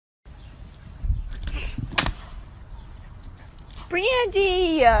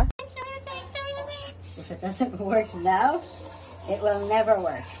Brandy! If it doesn't work now, it will never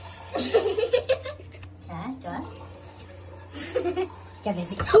work. Go on. Get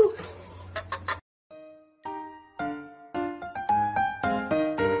busy. Ooh.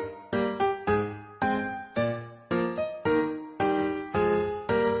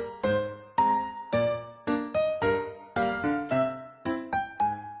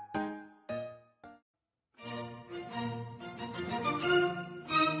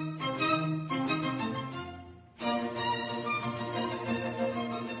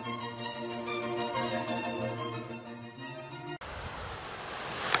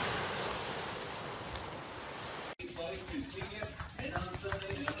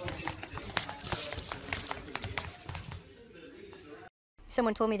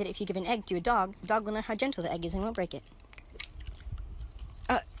 Someone told me that if you give an egg to a dog will know how gentle the egg is and won't break it.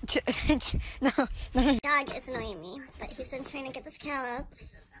 No. Dog is annoying me, but he's been trying to get this cow up.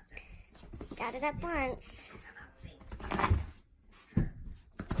 Got it up once.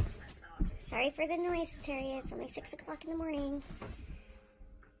 Sorry for the noise, Terry. It's only 6 o'clock in the morning.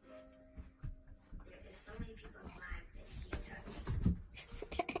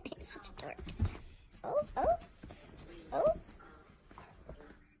 He's such a dork. Oh.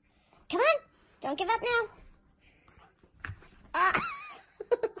 Come on! Don't give up now!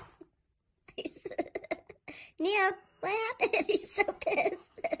 Neil, what happened? He's so pissed.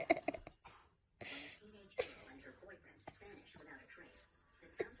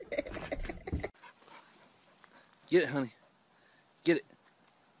 Get it, honey. Get it.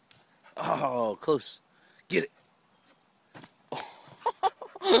 Oh, close. Get it.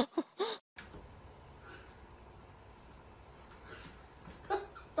 Oh.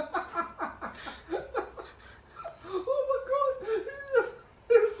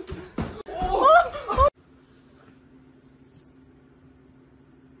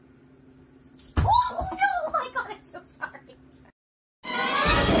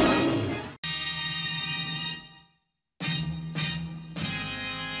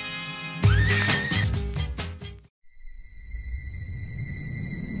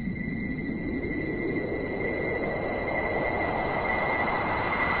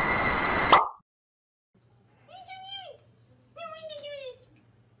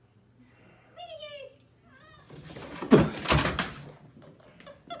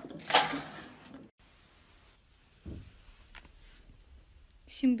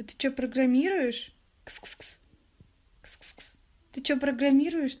 Симба, ты что, программируешь? Кс-кс-кс. Кс-кс-кс. Ты что,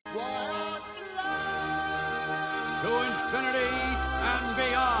 программируешь? To infinity and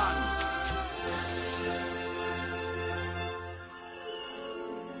beyond.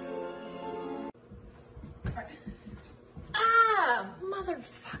 Ah,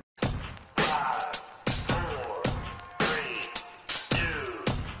 motherfucker.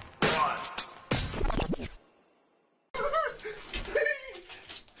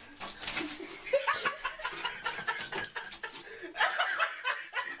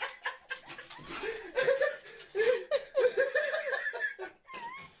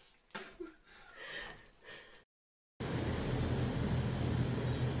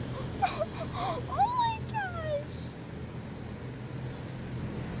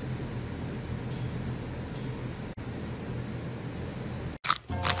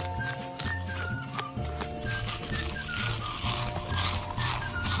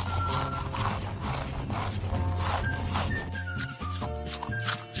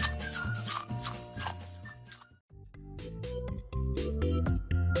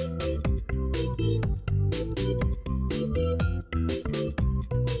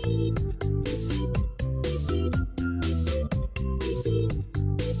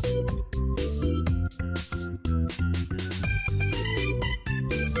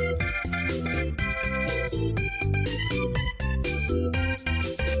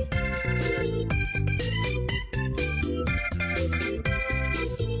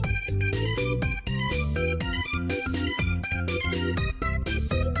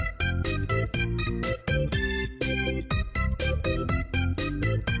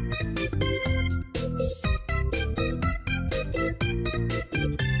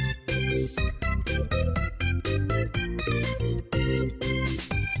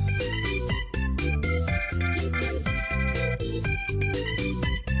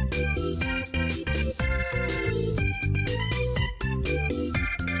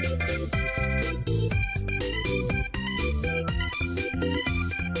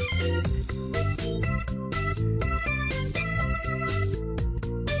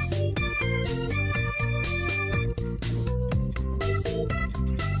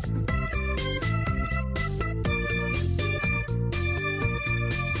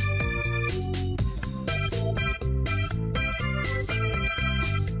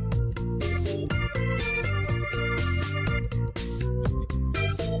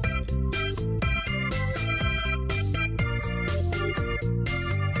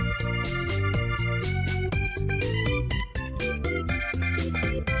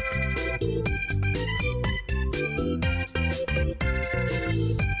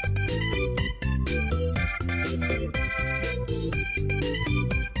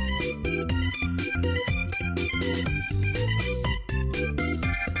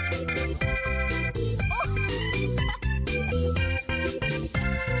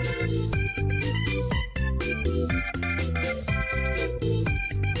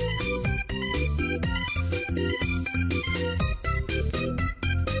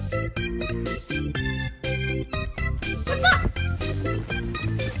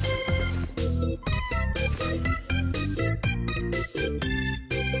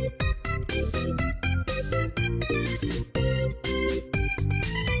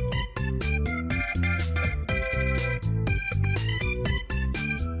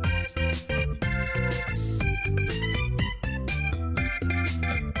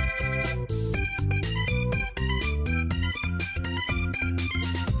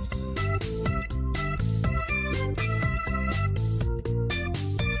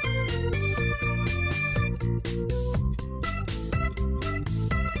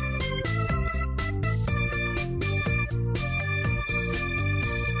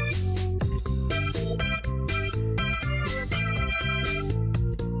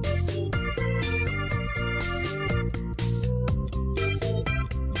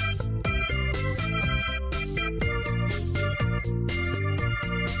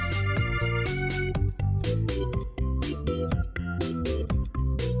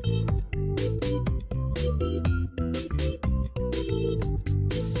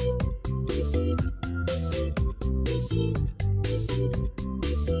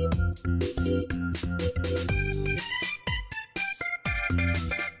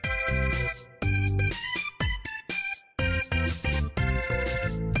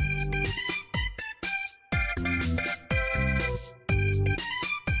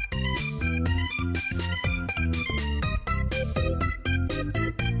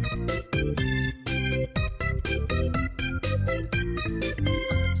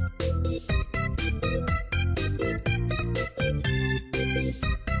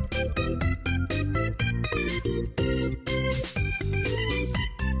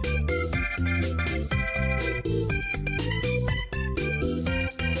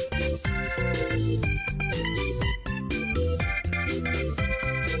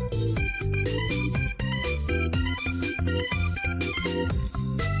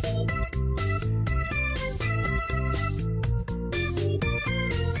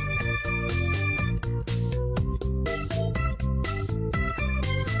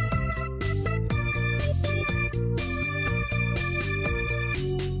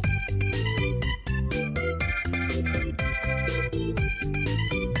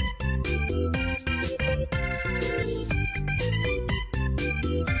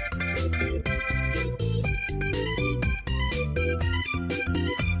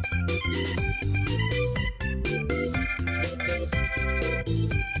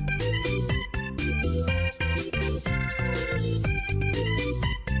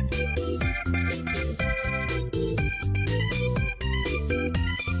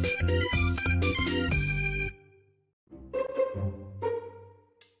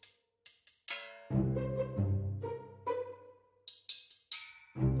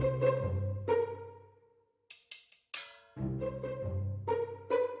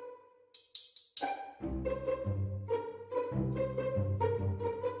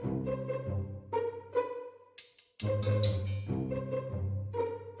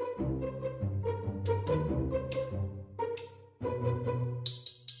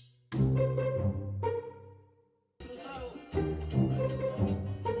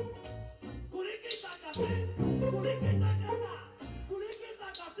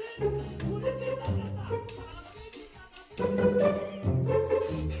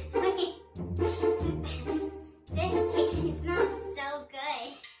 This cake smells so good.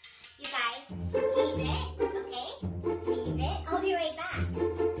 You guys, leave it, okay? Leave it. I'll be right back.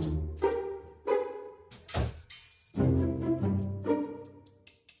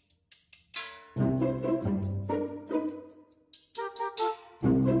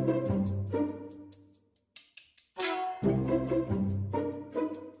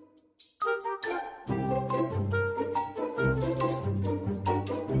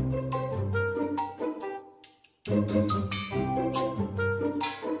 Thank you.